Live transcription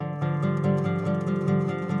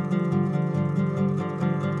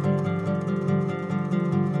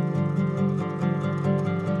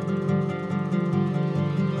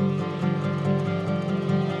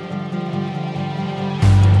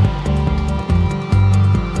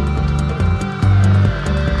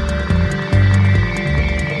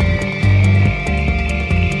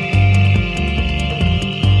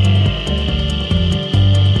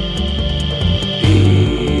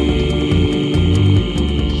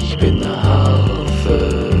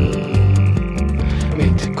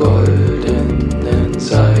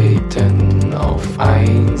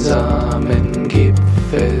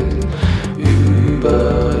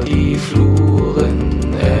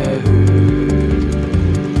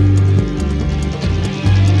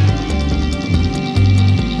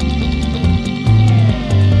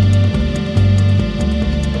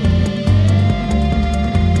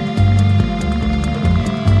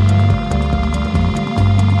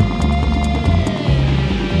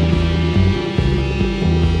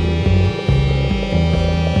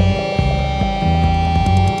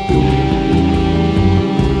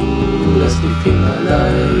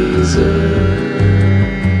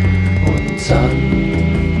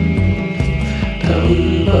sanft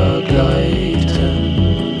darüber gleiten.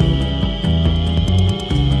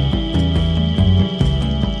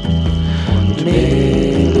 Und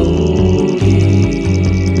Melodien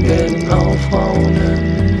werden aufraunen.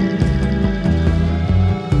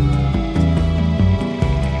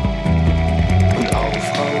 Und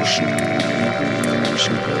aufrauschen,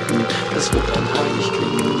 Menschen hören, das wird ein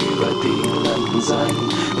Heiligklingen über den Landen sein.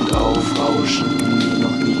 Und aufrauschen,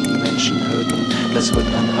 noch nie Menschen hörten, das wird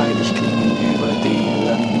ein Heiligklingen über den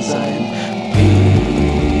Landen sein.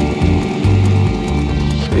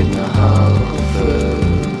 Ich bin eine Harfe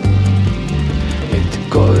mit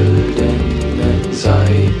goldenen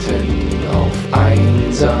Saiten auf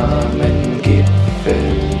einsamen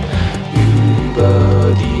Gipfeln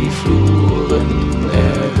über die Fluren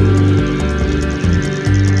erhöht.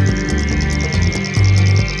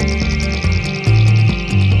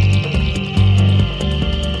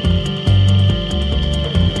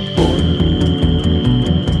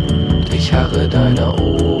 Ich harre deiner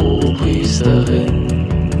Obriesterin,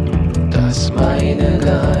 dass meine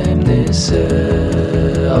Geheimnisse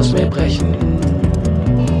aus mir brechen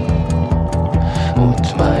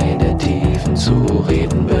und meine Tiefen zu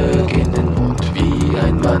reden beginnen und wie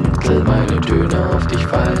ein Mantel meine Töne auf dich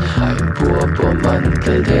fallen, ein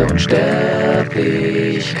Purpurmantel der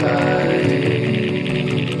Unsterblichkeit.